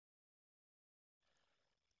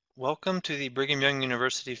Welcome to the Brigham Young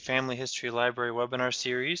University Family History Library webinar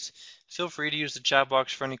series. Feel free to use the chat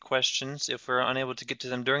box for any questions. If we're unable to get to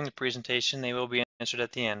them during the presentation, they will be answered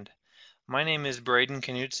at the end. My name is Braden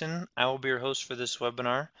Knudsen. I will be your host for this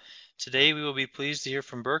webinar. Today we will be pleased to hear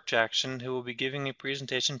from Burke Jackson, who will be giving a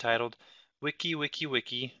presentation titled Wiki, Wiki,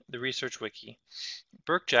 Wiki, the Research Wiki.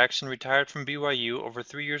 Burke Jackson retired from BYU over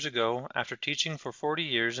 3 years ago after teaching for 40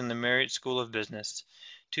 years in the Marriott School of Business.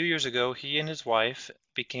 2 years ago, he and his wife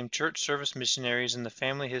became church service missionaries in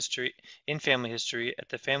family history at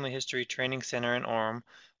the Family History Training Center in Orem,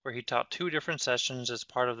 where he taught 2 different sessions as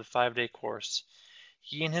part of the 5-day course.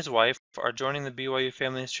 He and his wife are joining the BYU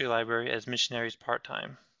Family History Library as missionaries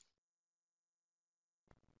part-time.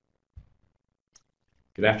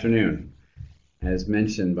 Good afternoon. As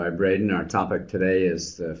mentioned by Braden, our topic today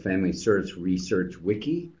is the FamilySearch Research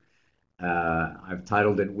Wiki. I've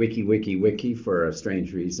titled it Wiki, Wiki, Wiki for a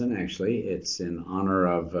strange reason, actually. It's in honor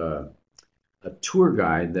of a tour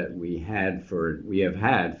guide that we have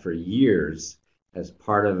had for years as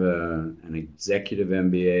part of an executive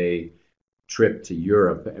MBA trip to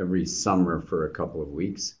Europe every summer for a couple of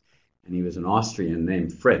weeks. And he was an Austrian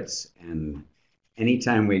named Fritz. And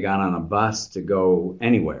anytime we got on a bus to go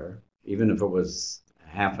anywhere, even if it was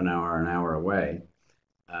half an hour away,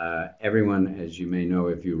 everyone, as you may know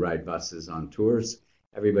if you ride buses on tours,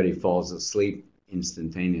 everybody falls asleep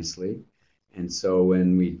instantaneously. And so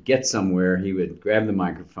when we'd get somewhere, he would grab the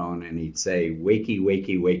microphone and he'd say, "Wakey,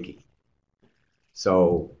 wakey, wakey."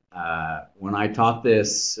 So when I taught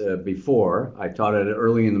this before, I taught it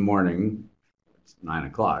early in the morning, it's 9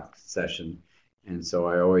 o'clock session. And so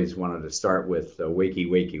I always wanted to start with wakey,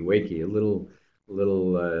 wakey, wakey, a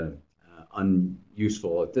little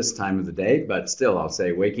unuseful at this time of the day, but still I'll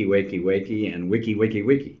say wakey, wakey, wakey, and wiki, wiki,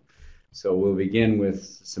 wiki. So we'll begin with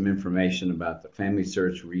some information about the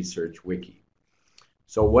FamilySearch Research Wiki.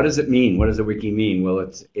 So what does it mean? What does a wiki mean? Well,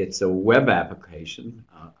 it's a web application.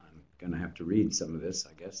 I'm going to have to read some of this,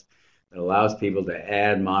 I guess, that allows people to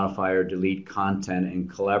add, modify, or delete content in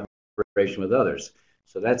collaboration with others.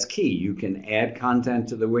 So that's key. You can add content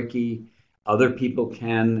to the wiki, other people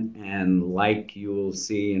can, and like you will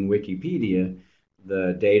see in Wikipedia,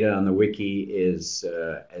 the data on the wiki is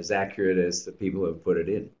as accurate as the people have put it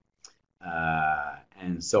in.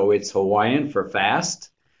 And so it's Hawaiian for fast.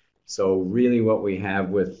 So really what we have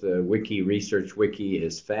with the Wiki Research Wiki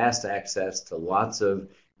is fast access to lots of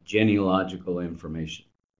genealogical information.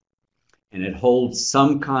 And it holds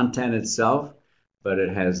some content itself, but it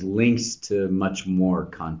has links to much more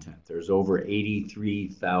content. There's over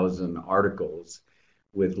 83,000 articles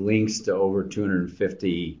with links to over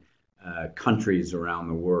 250 countries around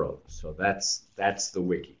the world. So that's the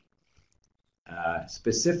wiki.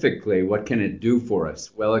 Specifically, what can it do for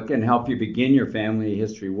us? Well, it can help you begin your family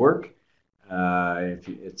history work.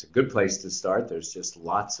 It's a good place to start. There's just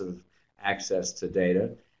lots of access to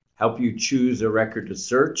data. Help you choose a record to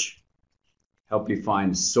search. Help you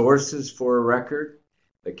find sources for a record.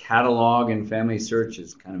 The catalog in FamilySearch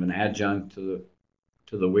is kind of an adjunct to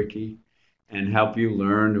the wiki, and help you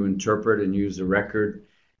learn to interpret and use a record.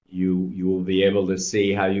 You will be able to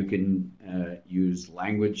see how you can use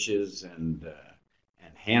languages and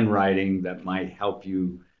handwriting that might help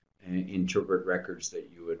you interpret records that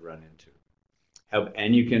you would run into.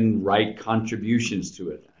 And you can write contributions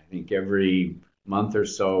to it. I think every month or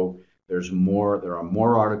so there are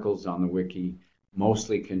more articles on the wiki,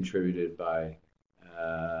 mostly contributed by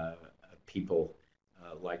people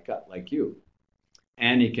like you.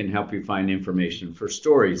 And it can help you find information for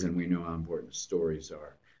stories, and we know how important stories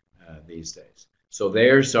are these days. So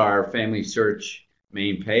there's our FamilySearch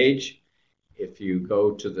main page. If you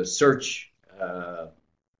go to the search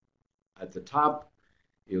at the top,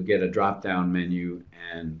 you'll get a drop-down menu,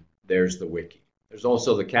 and there's the wiki. There's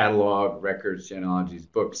also the catalog, records, genealogies,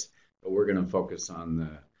 books, but we're going to focus on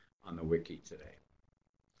the wiki today.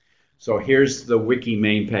 So here's the wiki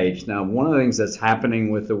main page. Now, one of the things that's happening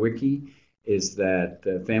with the wiki is that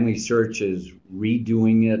FamilySearch is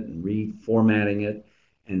redoing it and reformatting it.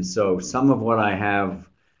 And so some of what I have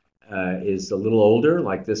is a little older,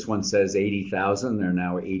 like this one says 80,000. There are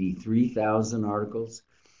now 83,000 articles.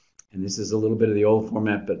 And this is a little bit of the old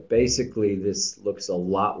format, but basically this looks a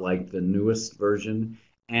lot like the newest version.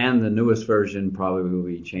 And the newest version probably will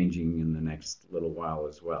be changing in the next little while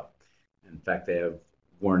as well. In fact, they have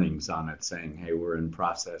warnings on it saying, hey, we're in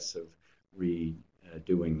process of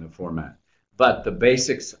redoing the format. But the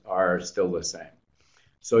basics are still the same.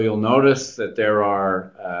 So you'll notice that there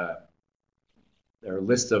are a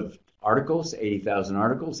list of articles, 80,000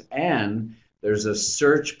 articles, and there's a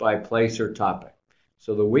search by place or topic.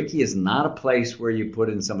 So the wiki is not a place where you put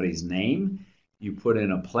in somebody's name. you put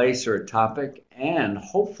in a place or a topic, and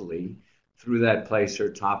hopefully through that place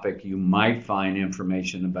or topic, you might find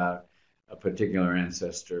information about a particular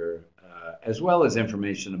ancestor, as well as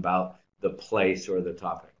information about the place or the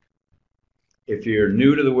topic. If you're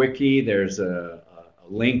new to the wiki, there's a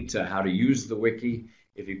link to how to use the wiki.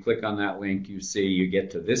 If you click on that link, you get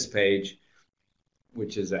to this page,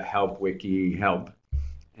 which is a help wiki help.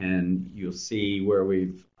 And you'll see where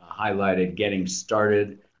we've highlighted getting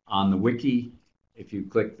started on the wiki. If you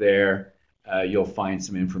click there, you'll find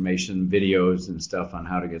some information, videos and stuff on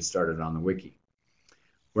how to get started on the wiki.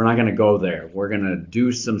 We're not going to go there. We're going to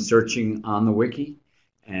do some searching on the wiki.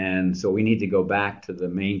 And so we need to go back to the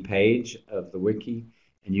main page of the wiki.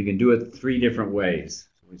 And you can do it 3 different ways.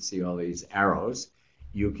 We see all these arrows.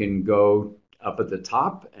 You can go up at the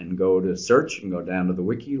top and go to search and go down to the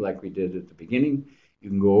wiki like we did at the beginning. You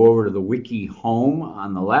can go over to the wiki home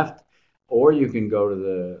on the left, or you can go to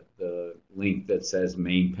the link that says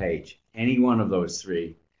main page. Any one of those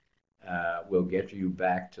 3 will get you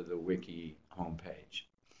back to the wiki homepage.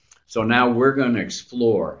 So now we're going to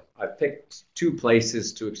explore. I picked 2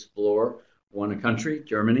 places to explore, one a country,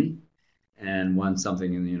 Germany, and one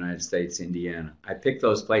something in the United States, Indiana. I picked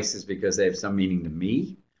those places because they have some meaning to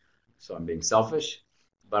me, so I'm being selfish,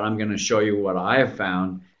 but I'm going to show you what I have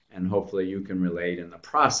found, and hopefully you can relate, and the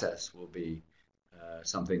process will be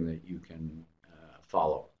something that you can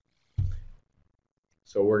follow.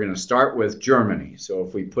 So we're going to start with Germany. So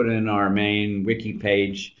if we put in our main wiki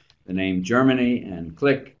page the name Germany and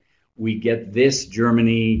click, we get this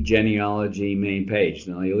Germany genealogy main page.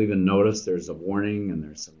 Now you'll even notice there's a warning and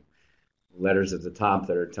there's some letters at the top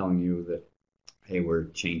that are telling you that, hey, we're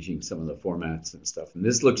changing some of the formats and stuff. And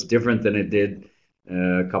this looks different than it did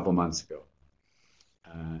a couple months ago.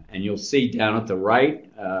 And you'll see down at the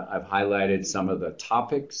right, I've highlighted some of the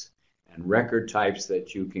topics and record types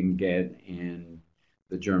that you can get in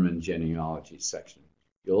the German genealogy section.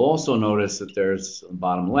 You'll also notice that there's, on the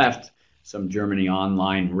bottom left, some Germany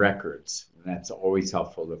online records. And that's always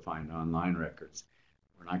helpful to find online records.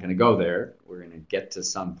 We're not going to go there. We're going to get to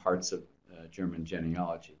some parts of German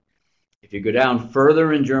genealogy. If you go down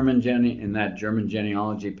further in that German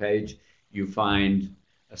genealogy page, you find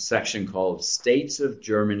a section called States of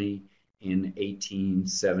Germany in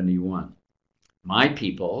 1871. My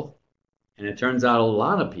people, and it turns out a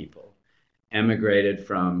lot of people, emigrated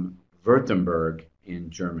from Württemberg in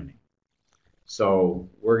Germany. So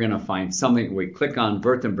we're going to find something. We click on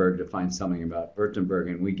Württemberg to find something about Württemberg,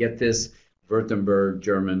 and we get this Württemberg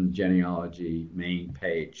German genealogy main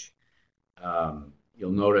page.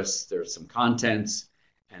 You'll notice there's some contents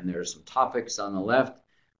and there's some topics on the left.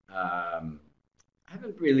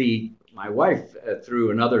 My wife,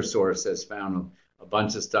 through another source, has found a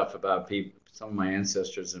bunch of stuff about some of my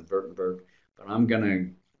ancestors in Württemberg, but I'm going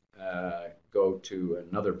to go to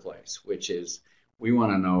another place, which is, we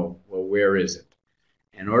want to know, well, where is it?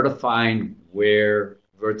 In order to find where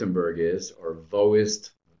Württemberg is, or Wo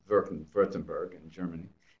ist Württemberg in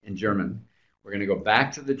German, we're going to go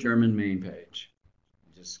back to the German main page.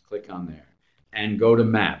 Just click on there and go to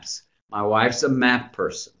maps. My wife's a map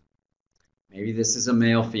person. Maybe this is a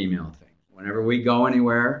male-female thing. Whenever we go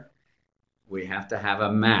anywhere, we have to have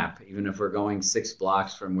a map, even if we're going 6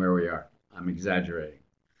 blocks from where we are. I'm exaggerating.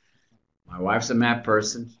 My wife's a map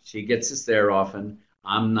person. She gets us there often.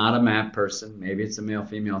 I'm not a map person. Maybe it's a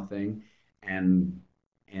male-female thing. And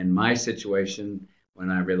in my situation,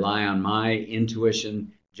 when I rely on my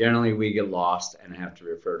intuition, generally we get lost and have to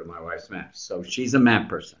refer to my wife's maps. So she's a map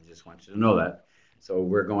person. I just want you to know that. So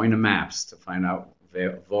we're going to maps to find out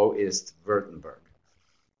Wo ist Württemberg.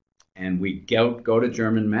 And we go to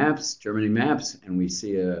Germany maps, and we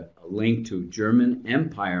see a link to German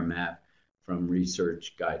Empire map from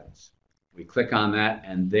Research Guidance. We click on that,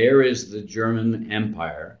 and there is the German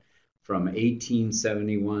Empire from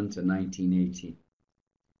 1871 to 1918.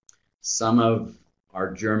 Some of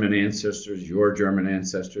our German ancestors, your German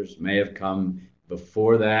ancestors, may have come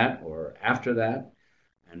before that or after that,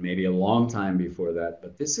 and maybe a long time before that.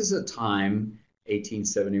 But this is a time,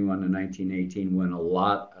 1871 to 1918, when a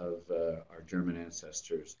lot of our German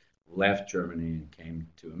ancestors left Germany and came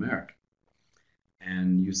to America.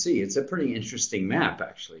 And you see, it's a pretty interesting map,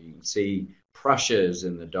 actually. You can see Prussia is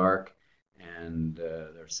in the dark, and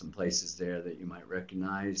there's some places there that you might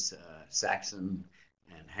recognize, Saxon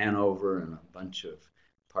and Hanover, and a bunch of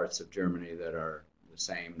parts of Germany that are the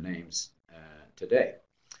same names today.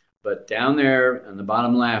 But down there on the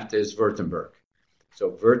bottom left is Württemberg.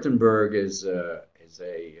 So Württemberg is a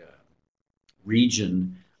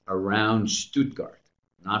region around Stuttgart,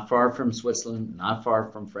 not far from Switzerland, not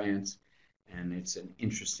far from France, and it's an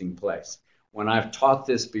interesting place. When I've taught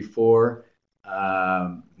this before,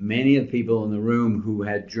 many of the people in the room who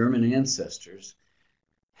had German ancestors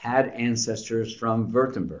had ancestors from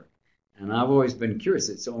Württemberg. And I've always been curious.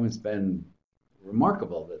 It's always been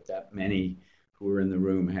remarkable that that many who were in the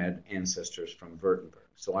room had ancestors from Württemberg.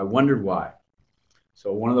 So I wondered why.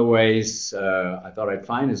 So one of the ways I thought I'd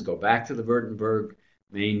find is go back to the Württemberg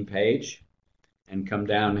main page and come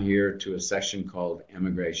down here to a section called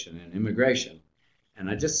Immigration and Immigration. And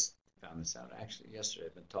I just found this out actually yesterday.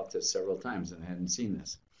 I've been taught this several times and I hadn't seen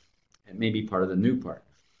this. It may be part of the new part.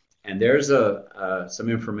 And there's some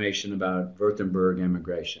information about Württemberg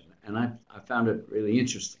immigration. And I found it really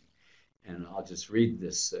interesting. And I'll just read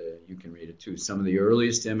this. You can read it too. Some of the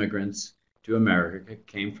earliest immigrants to America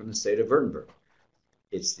came from the state of Württemberg.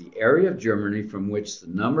 It's the area of Germany from which the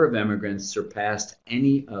number of immigrants surpassed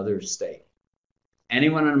any other state.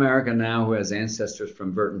 Anyone in America now who has ancestors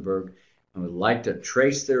from Württemberg and would like to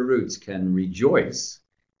trace their roots can rejoice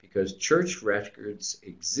because church records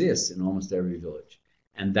exist in almost every village.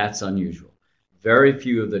 And that's unusual. Very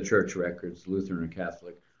few of the church records, Lutheran or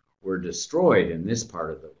Catholic, were destroyed in this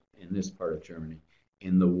part of Germany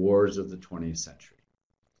in the wars of the 20th century.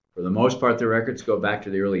 For the most part, the records go back to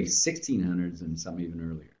the early 1600s and some even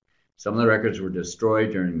earlier. Some of the records were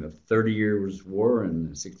destroyed during the 30 Years' War in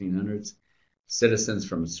the 1600s. Citizens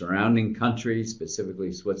from surrounding countries,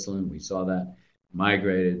 specifically Switzerland, we saw that,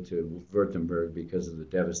 migrated to Württemberg because of the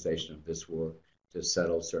devastation of this war to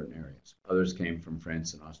settle certain areas. Others came from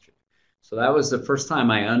France and Austria. So that was the first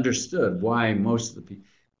time I understood why most of the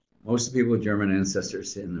people with German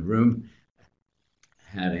ancestors in the room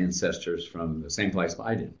had ancestors from the same place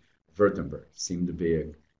I did, Württemberg. Seemed to be a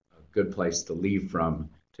good place to leave from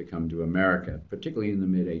to come to America, particularly in the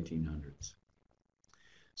mid-1800s.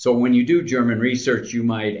 So when you do German research, you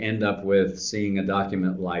might end up with seeing a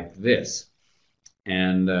document like this.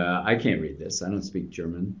 And I can't read this. I don't speak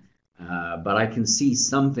German. But I can see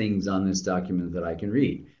some things on this document that I can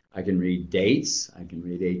read. I can read dates. I can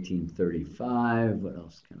read 1835. What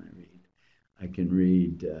else can I read? I can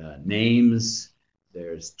read names.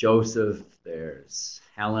 There's Joseph. There's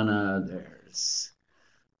Helena. There's,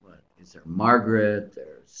 what is there? Margaret.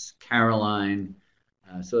 There's Caroline.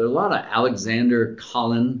 So there are a lot of Alexander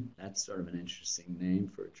Cullen. That's sort of an interesting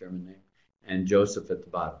name for a German name. And Joseph at the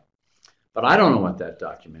bottom. But I don't know what that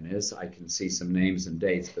document is. I can see some names and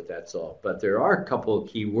dates, but that's all. But there are a couple of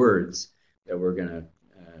key words that we're going to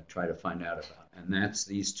try to find out about. And that's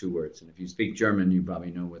these two words. And if you speak German, you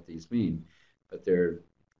probably know what these mean. But they're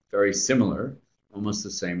very similar, almost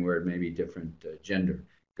the same word, maybe different gender.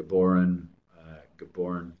 Geboren,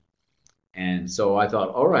 geboren. And so I thought,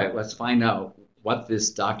 all right, let's find out what this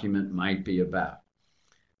document might be about.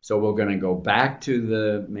 So we're going to go back to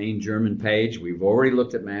the main German page. We've already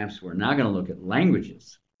looked at maps. We're now going to look at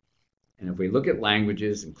languages. And if we look at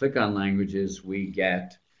languages and click on languages, we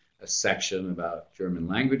get a section about German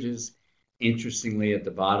languages. Interestingly, at the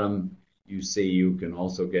bottom, you see you can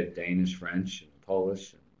also get Danish, French, and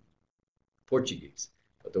Polish, and Portuguese.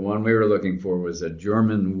 But the one we were looking for was a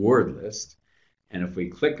German word list. And if we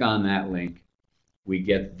click on that link, we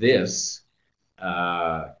get this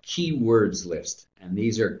keywords list. And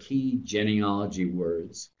these are key genealogy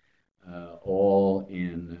words, all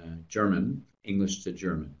in German, English to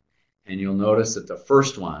German. And you'll notice that the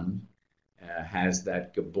first one has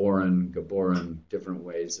that geboren, different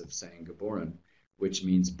ways of saying geboren, which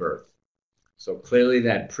means birth. So clearly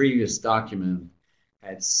that previous document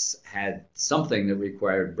had something that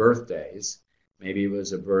required birthdays. Maybe it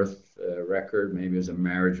was a birth record, maybe it was a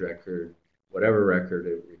marriage record, whatever record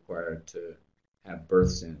it required to have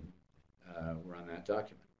births in were on that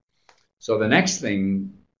document. So the next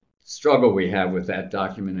struggle we have with that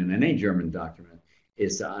document and any German document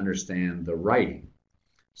is to understand the writing.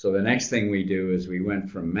 So the next thing we do is we went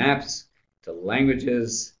from maps to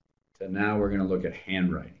languages to now we're going to look at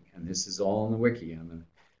handwriting. And this is all in the wiki on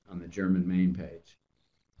the German main page.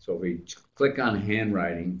 So if we click on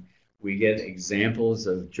handwriting, we get examples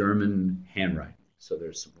of German handwriting. So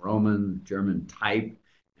there's some Roman, German type,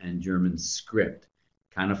 and German script.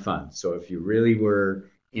 Kind of fun. So if you really were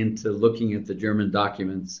into looking at the German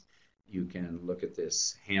documents, you can look at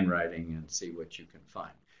this handwriting and see what you can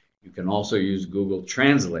find. You can also use Google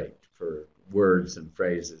Translate for words and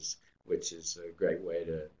phrases, which is a great way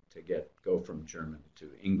to go from German to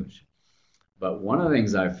English. But one of the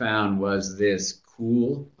things I found was this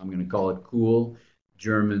cool, I'm going to call it cool,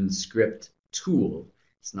 German script tool.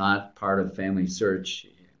 It's not part of FamilySearch.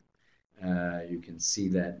 You can see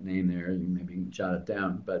that name there. Maybe you can jot it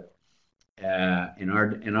down. But in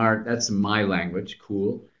our that's my language,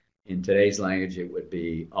 cool. In today's language, it would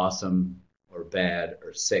be awesome or bad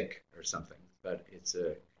or sick or something. But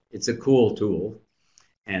it's it's a cool tool.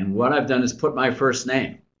 And what I've done is put my first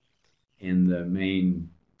name in the main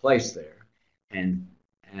place there. And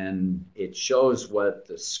it shows what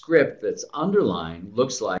the script that's underlined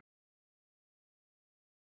looks like.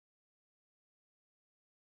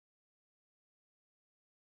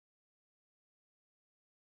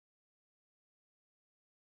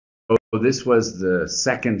 So this was the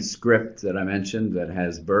second script that I mentioned that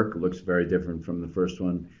has Burke. It looks very different from the first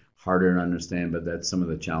one, harder to understand, but that's some of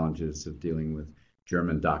the challenges of dealing with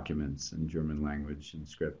German documents and German language and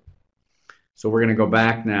script. So we're going to go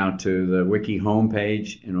back now to the Wiki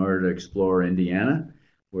homepage in order to explore Indiana,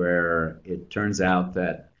 where it turns out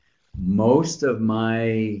that most of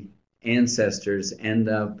my ancestors end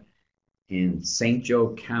up in St.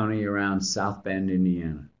 Joe County around South Bend,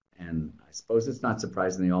 Indiana. And I suppose it's not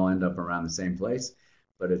surprising they all end up around the same place,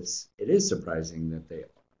 but it is surprising that they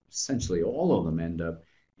essentially all of them end up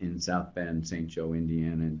in South Bend, St. Joe,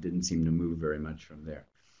 Indiana, and didn't seem to move very much from there.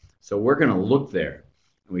 So we're going to look there.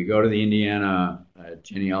 We go to the Indiana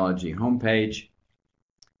Genealogy homepage,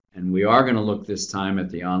 and we are going to look this time at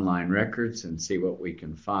the online records and see what we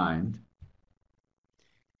can find.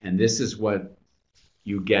 And this is what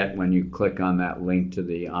you get when you click on that link to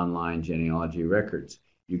the online genealogy records.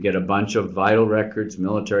 You get a bunch of vital records,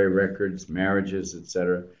 military records, marriages,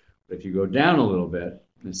 etc. But if you go down a little bit,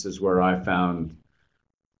 this is where I found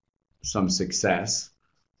some success.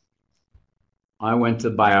 I went to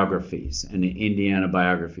biographies and Indiana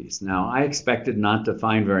biographies. Now, I expected not to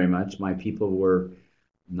find very much. My people were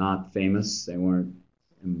not famous. They weren't,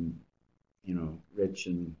 rich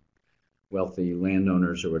and wealthy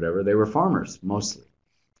landowners or whatever. They were farmers mostly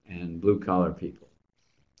and blue-collar people.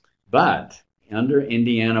 But under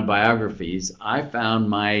Indiana biographies, I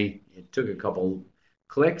found it took a couple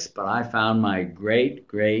clicks, but I found my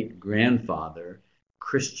great-great-grandfather,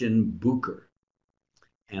 Christian Bucher.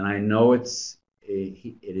 And I know it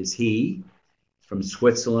is he, from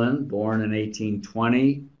Switzerland, born in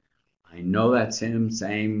 1820. I know that's him,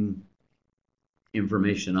 same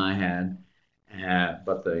information I had.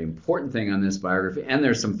 But the important thing on this biography, and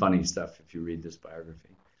there's some funny stuff if you read this biography,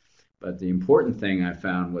 but the important thing I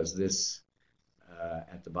found was this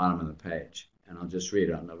at the bottom of the page. And I'll just read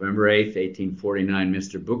it. On November 8th, 1849,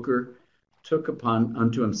 Mr. Bucher took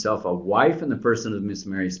unto himself a wife in the person of Miss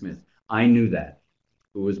Mary Smith. I knew that.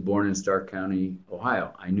 Who was born in Stark County,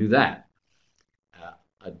 Ohio. I knew that.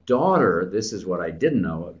 A daughter, this is what I didn't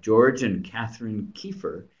know, of George and Catherine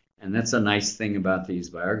Kiefer, and that's a nice thing about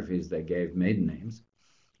these biographies, they gave maiden names,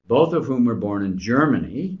 both of whom were born in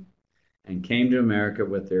Germany and came to America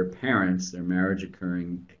with their parents, their marriage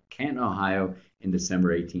occurring at Canton, Ohio in December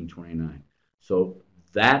 1829. So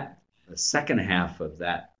the second half of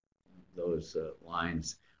those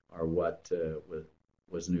lines are what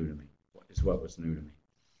was new to me, is what was new to me.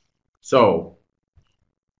 So,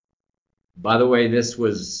 by the way, this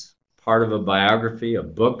was part of a biography, a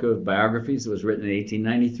book of biographies that was written in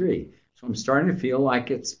 1893. So I'm starting to feel like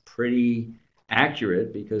it's pretty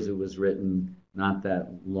accurate because it was written not that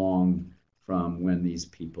long from when these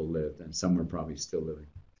people lived, and some were probably still living.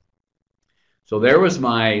 So there was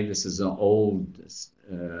this is an old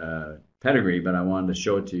pedigree, but I wanted to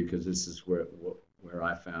show it to you because this is where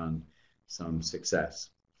I found some success.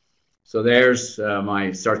 So there's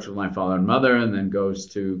starts with my father and mother and then goes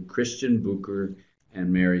to Christian Bucher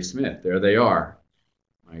and Mary Smith. There they are,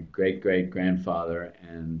 my great-great-grandfather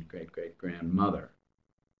and great-great-grandmother.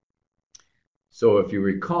 So if you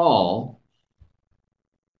recall,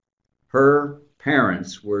 her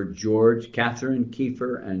parents were Catherine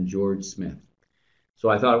Kiefer and George Smith. So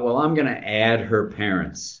I thought, well, I'm going to add her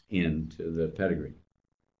parents into the pedigree.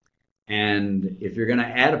 And if you're going to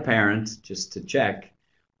add a parent, just to check,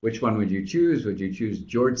 which one would you choose? Would you choose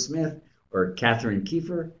George Smith or Catherine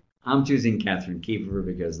Kiefer? I'm choosing Catherine Kiefer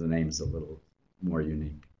because the name's a little more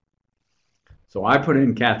unique. So I put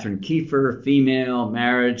in Catherine Kiefer, female,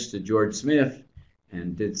 marriage to George Smith,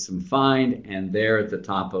 and did some find. And there at the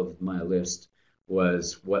top of my list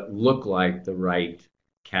was what looked like the right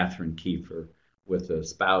Catherine Kiefer with a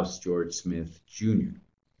spouse, George Smith Jr.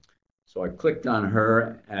 So I clicked on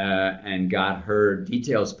her and got her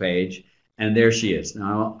details page. And there she is.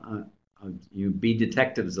 Now, you be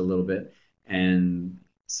detectives a little bit and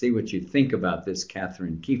see what you think about this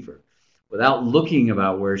Catherine Kiefer. Without looking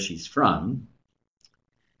about where she's from,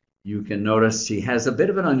 you can notice she has a bit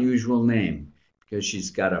of an unusual name because she's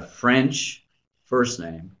got a French first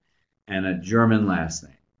name and a German last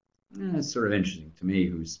name. That's sort of interesting to me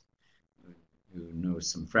who knows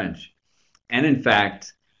some French. And in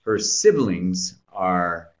fact, her siblings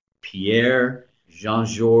are Pierre,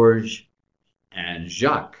 Jean-Georges, and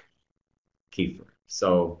Jacques Kiefer.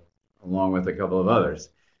 So along with a couple of others.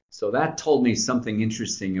 So that told me something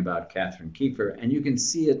interesting about Catherine Kiefer, and you can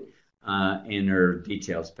see it in her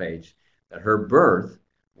details page, that her birth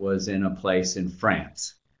was in a place in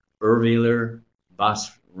France, Ervillers,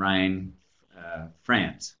 Basse-Rhine,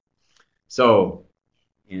 France. So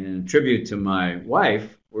in tribute to my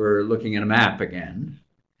wife, we're looking at a map again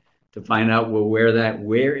to find out, well,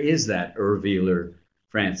 where is that Ervillers,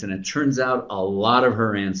 France? And it turns out a lot of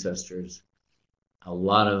her ancestors, a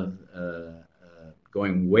lot of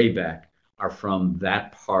going way back, are from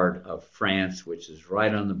that part of France, which is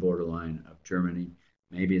right on the borderline of Germany.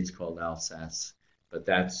 Maybe it's called Alsace, but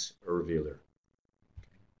that's Ervillers.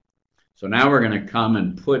 So now we're going to come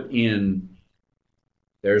and put in,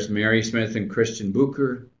 there's Mary Smith and Christian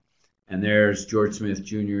Bucher, and there's George Smith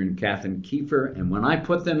Jr. and Catherine Kiefer. And when I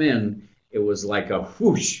put them in, it was like a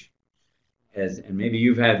whoosh. And maybe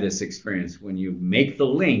you've had this experience. When you make the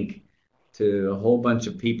link to a whole bunch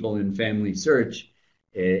of people in Family Search,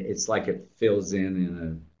 it's like it fills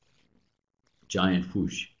in a giant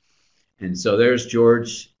whoosh. And so there's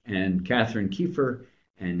George and Catherine Kiefer.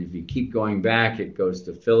 And if you keep going back, it goes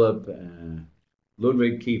to Philip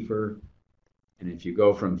Ludwig Kiefer. And if you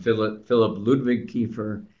go from Philip Ludwig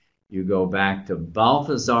Kiefer, you go back to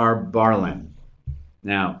Balthasar Barlin.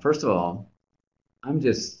 Now, first of all, I'm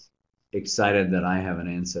just excited that I have an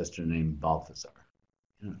ancestor named Balthasar.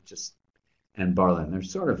 And Barlin. They're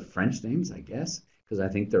sort of French names, I guess, because I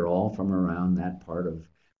think they're all from around that part of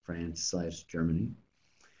France/Germany.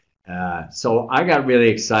 So I got really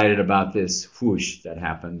excited about this whoosh that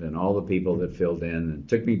happened and all the people that filled in, and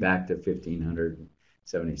took me back to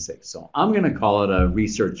 1576. So I'm going to call it a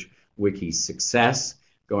Research Wiki success,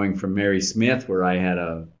 going from Mary Smith, where I had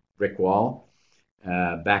a brick wall,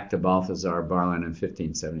 back to Balthasar Barlin in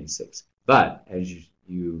 1576. But as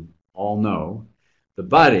you all know, the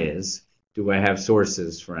but is, do I have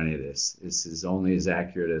sources for any of this? This is only as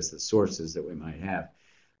accurate as the sources that we might have.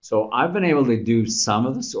 So I've been able to do some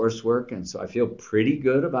of the source work, and so I feel pretty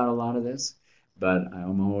good about a lot of this, but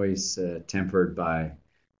I'm always tempered by,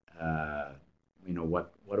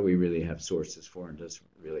 what do we really have sources for, and does it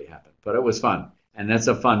really happen? But it was fun, and that's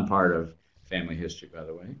a fun part of family history, by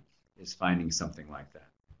the way, is finding something like that.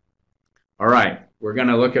 All right, we're going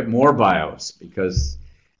to look at more bios because,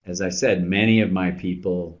 as I said, many of my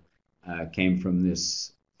people came from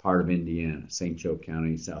this part of Indiana, St. Joe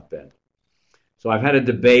County, South Bend. So I've had a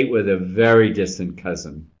debate with a very distant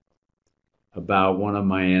cousin about one of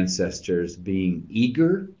my ancestors being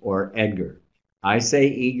Eager or Edgar. I say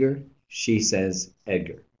Eager, she says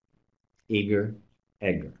Edgar. Eager,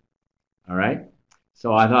 Edgar. All right?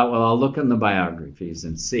 So I thought, well, I'll look in the biographies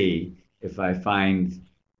and see if I find,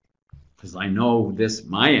 because I know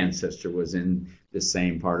my ancestor was in the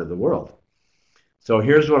same part of the world. So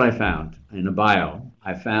here's what I found in a bio.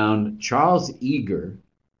 I found Charles Eager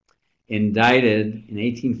indicted in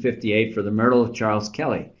 1858 for the murder of Charles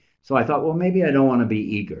Kelly. So I thought, well, maybe I don't want to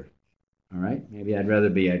be Eager. All right? Maybe I'd rather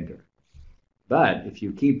be Edgar. But if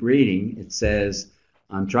you keep reading, it says,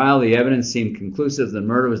 on trial, the evidence seemed conclusive the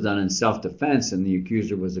murder was done in self-defense and the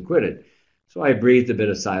accuser was acquitted. So I breathed a bit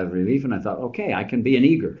of sigh of relief and I thought, okay, I can be an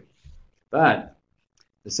Eager. But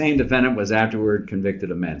the same defendant was afterward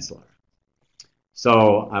convicted of manslaughter.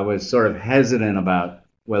 So I was sort of hesitant about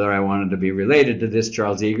whether I wanted to be related to this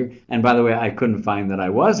Charles Eager. And by the way, I couldn't find that I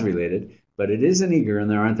was related, but it is an Eager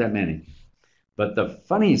and there aren't that many. But the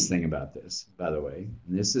funniest thing about this, by the way,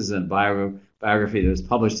 and this is a biography that was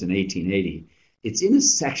published in 1880, it's in a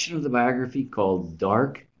section of the biography called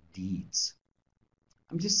Dark Deeds.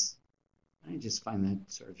 I just find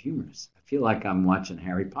that sort of humorous. I feel like I'm watching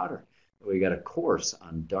Harry Potter. We got a course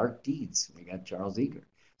on dark deeds. We got Charles Eager.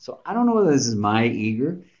 So I don't know whether this is my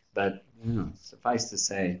Eager, but suffice to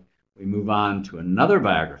say, we move on to another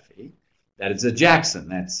biography. That is a Jackson.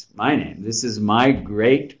 That's my name. This is my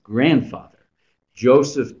great-grandfather,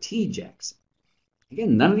 Joseph T. Jackson.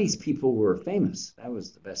 Again, none of these people were famous. That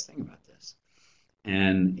was the best thing about this.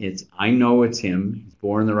 And I know it's him. He's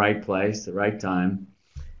born in the right place, the right time.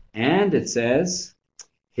 And it says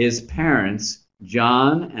his parents,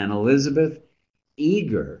 John and Elizabeth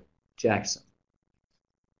Eager Jackson.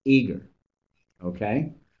 Eager.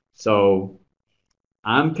 Okay? So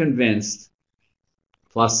I'm convinced,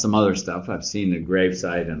 plus some other stuff, I've seen the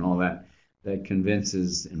gravesite and all that, that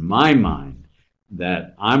convinces in my mind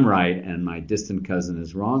that I'm right and my distant cousin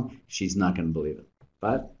is wrong. She's not going to believe it.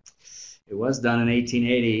 But it was done in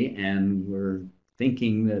 1880, and we're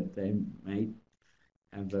thinking that they might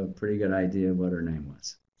have a pretty good idea of what her name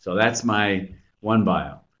was. So that's my one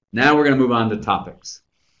bio. Now we're going to move on to topics.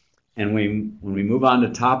 And when we move on to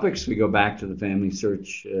topics, we go back to the Family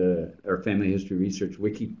Search or Family History Research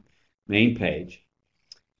Wiki main page.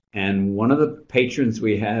 And one of the patrons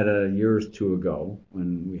we had a year or two ago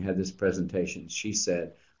when we had this presentation, she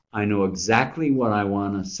said, I know exactly what I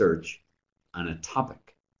want to search on a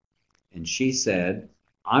topic. And she said,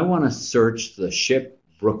 I want to search the ship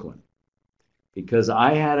Brooklyn because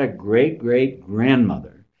I had a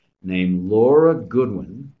great-great-grandmother named Laura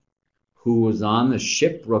Goodwin who was on the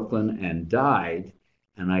ship Brooklyn and died,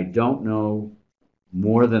 and I don't know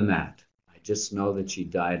more than that. I just know that she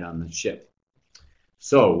died on the ship.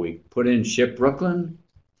 So we put in ship Brooklyn,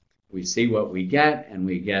 we see what we get, and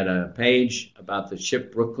we get a page about the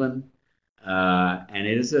ship Brooklyn. And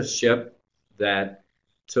it is a ship that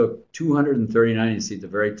took 239, you see at the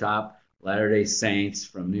very top, Latter-day Saints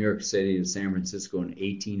from New York City to San Francisco in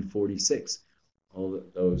 1846. All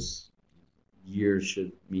those years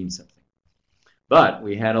should mean something. But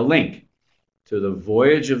we had a link to the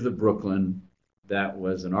Voyage of the Brooklyn that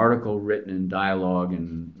was an article written in Dialogue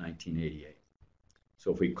in 1988.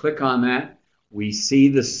 So if we click on that, we see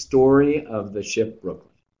the story of the ship Brooklyn.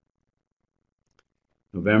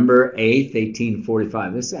 November 8th,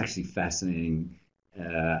 1845. This is actually fascinating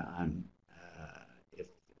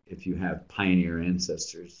if you have pioneer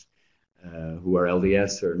ancestors who are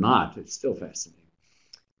LDS or not. It's still fascinating.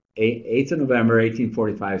 8th of November,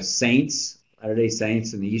 1845, saints, Latter-day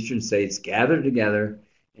Saints in the eastern states gathered together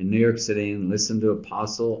in New York City and listened to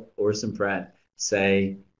Apostle Orson Pratt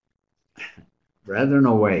say, Brethren,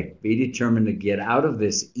 awake, be determined to get out of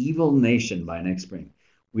this evil nation by next spring.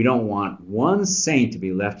 We don't want one saint to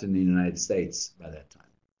be left in the United States by that time.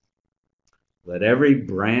 Let every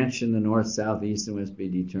branch in the north, south, east, and west be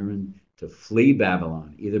determined to flee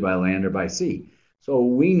Babylon, either by land or by sea. So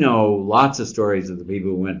we know lots of stories of the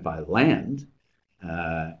people who went by land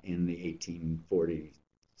in the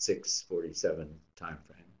 1846, 47 time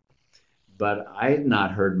frame. But I had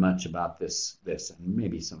not heard much about this, and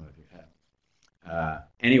maybe some of you have.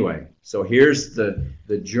 Anyway, so here's the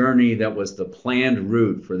journey that was the planned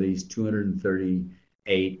route for these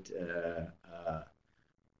 238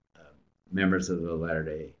 members of the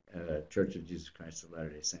Latter-day Church of Jesus Christ of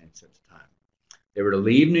Latter-day Saints at the time. They were to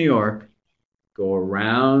leave New York, go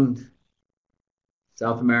around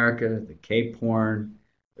South America, the Cape Horn.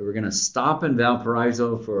 They were going to stop in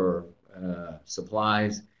Valparaiso for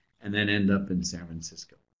supplies and then end up in San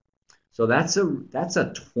Francisco. So that's a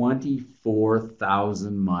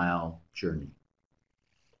 24,000-mile journey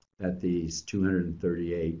that these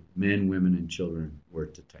 238 men, women, and children were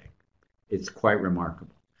to take. It's quite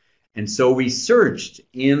remarkable. And so we searched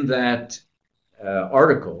in that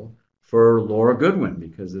article for Laura Goodwin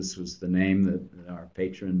because this was the name that our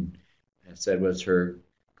patron said was her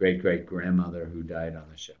great-great-grandmother who died on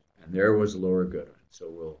the ship. And there was Laura Goodwin.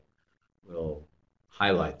 So we'll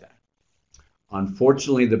highlight that.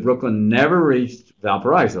 Unfortunately, the Brooklyn never reached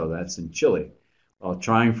Valparaiso, that's in Chile. While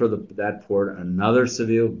trying for that port, another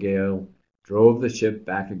severe gale drove the ship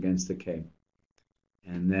back against the Cape.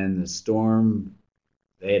 And then the storm,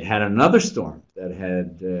 they had another storm that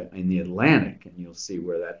had in the Atlantic, and you'll see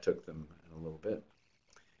where that took them in a little bit.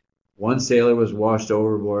 One sailor was washed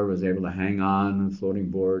overboard, was able to hang on the floating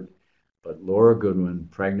board, but Laura Goodwin,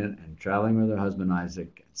 pregnant and traveling with her husband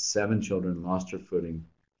Isaac and 7 children, lost her footing,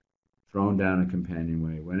 thrown down a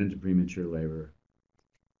companionway, went into premature labor,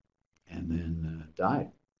 and then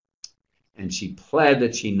died. And she pled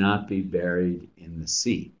that she not be buried in the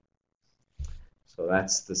sea. So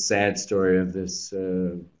that's the sad story of this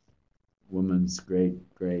woman's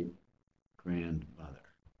great-great-grandmother.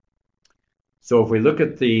 So if we look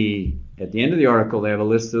at the end of the article, they have a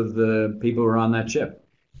list of the people who are on that ship.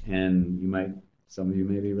 And some of you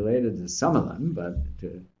may be related to some of them, but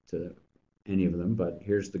to any of them, but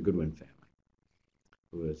here's the Goodwin family,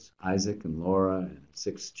 who was Isaac and Laura and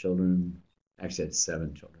 6 children, actually had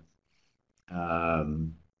 7 children.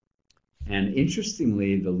 And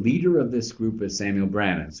interestingly, the leader of this group is Samuel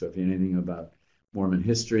Brannan. So if you know anything about Mormon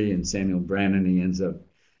history and Samuel Brannan, he ends up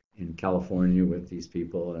in California with these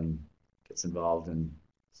people and gets involved in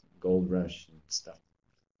gold rush and stuff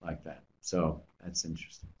like that. So that's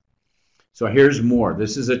interesting. So here's more.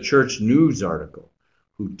 This is a church news article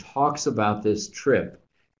who talks about this trip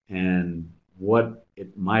and what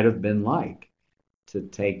it might have been like to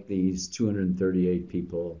take these 238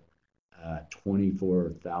 people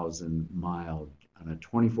 24,000-mile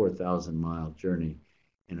journey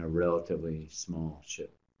in a relatively small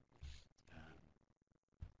ship.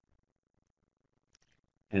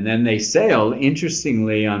 And then they sailed,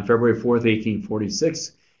 interestingly, on February 4th,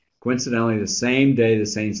 1846, coincidentally the same day the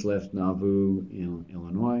Saints left Nauvoo,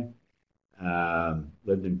 Illinois.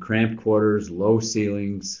 Lived in cramped quarters, low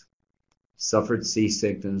ceilings, suffered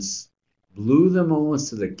seasickness, blew them almost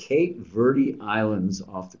to the Cape Verde Islands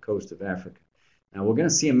off the coast of Africa. Now we're going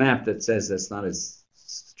to see a map that says that's not as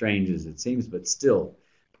strange as it seems, but still,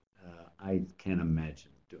 I can't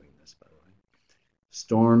imagine doing this, by the way.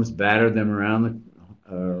 Storms battered them around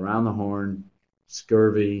the Horn,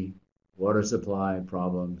 scurvy, water supply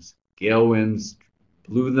problems, gale winds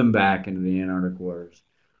blew them back into the Antarctic waters,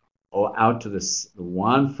 out to the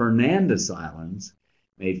Juan Fernandez Islands,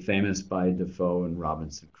 made famous by Defoe and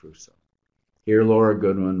Robinson Crusoe. Here, Laura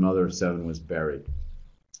Goodwin, mother of seven, was buried.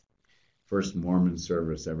 First Mormon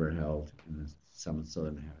service ever held in the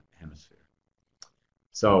southern hemisphere.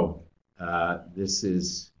 So this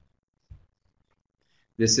is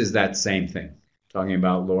that same thing, talking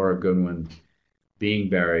about Laura Goodwin being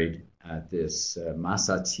buried at this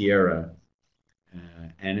Masa Tierra,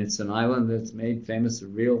 and it's an island that's made famous, a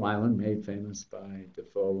real island made famous by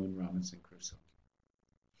Defoe and Robinson Crusoe.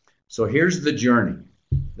 So here's the journey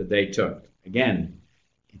that they took. Again,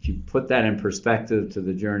 if you put that in perspective to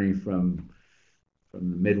the journey from the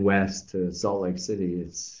Midwest to Salt Lake City,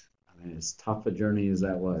 it's as tough a journey as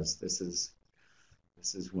that was. This is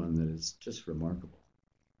one that is just remarkable.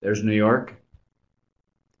 There's New York,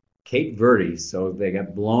 Cape Verde. So they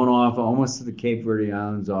got blown off almost to the Cape Verde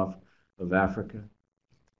Islands off of Africa.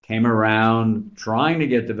 Came around trying to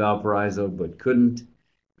get to Valparaiso, but couldn't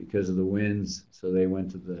because of the winds. So they went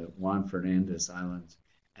to the Juan Fernandez Islands.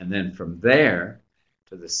 And then from there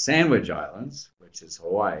to the Sandwich Islands, which is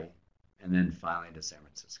Hawaii, and then finally to San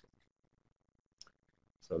Francisco.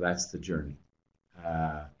 So that's the journey.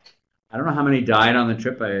 I don't know how many died on the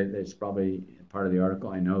trip. It's probably part of the article.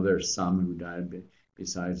 I know there's some who died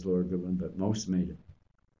besides Laura Goodwin, but most made it.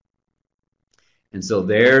 And so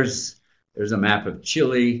there's a map of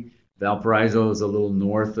Chile. Valparaiso is a little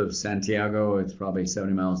north of Santiago. It's probably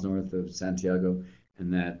 70 miles north of Santiago.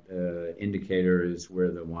 And that indicator is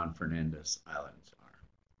where the Juan Fernandez Islands are.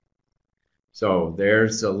 So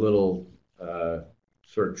there's a little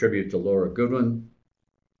sort of tribute to Laura Goodwin.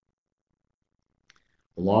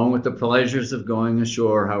 Along with the pleasures of going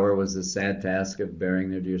ashore, however, was the sad task of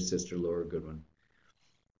burying their dear sister, Laura Goodwin.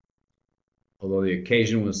 Although the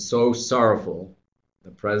occasion was so sorrowful,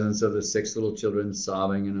 the presence of the 6 little children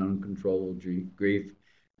sobbing in uncontrollable grief,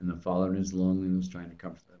 and the father in his loneliness trying to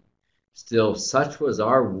comfort them. Still, such was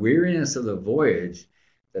our weariness of the voyage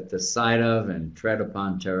that the sight of and tread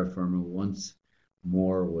upon terra firma once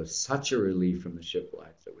more was such a relief from the ship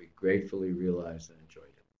life that we gratefully realized and enjoyed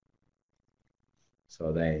it.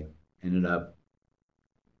 So they ended up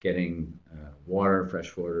getting water,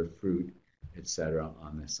 fresh water, fruit, etc.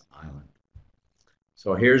 on this island.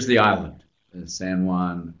 So here's the island, the San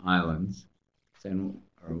Juan Islands,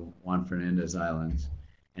 or Juan Fernandez Islands.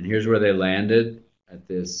 And here's where they landed at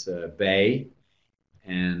this bay.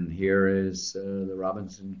 And here is the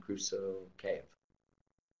Robinson Crusoe cave.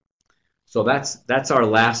 So that's our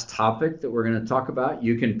last topic that we're going to talk about.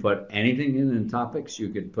 You can put anything in topics. You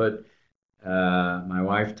could put, my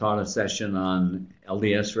wife taught a session on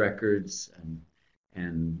LDS records,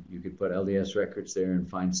 and you could put LDS records there and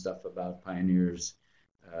find stuff about pioneers.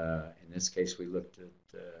 In this case, we looked at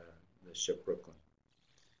the ship Brooklyn.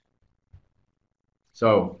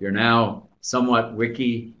 So you're now somewhat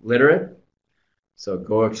wiki literate. So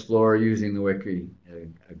go explore using the wiki,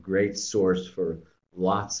 a great source for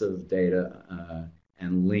lots of data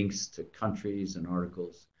and links to countries and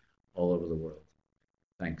articles all over the world.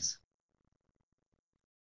 Thanks.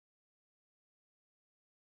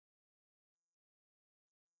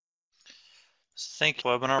 Thank you,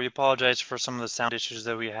 webinar. We apologize for some of the sound issues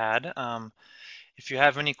that we had. If you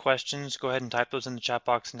have any questions, go ahead and type those in the chat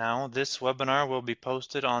box now. This webinar will be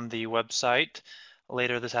posted on the website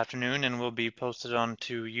later this afternoon and will be posted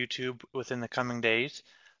onto YouTube within the coming days.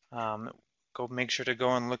 Make sure to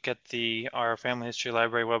go and look at our Family History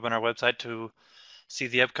Library webinar website to see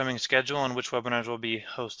the upcoming schedule and which webinars will be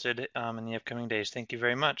hosted in the upcoming days. Thank you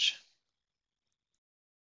very much.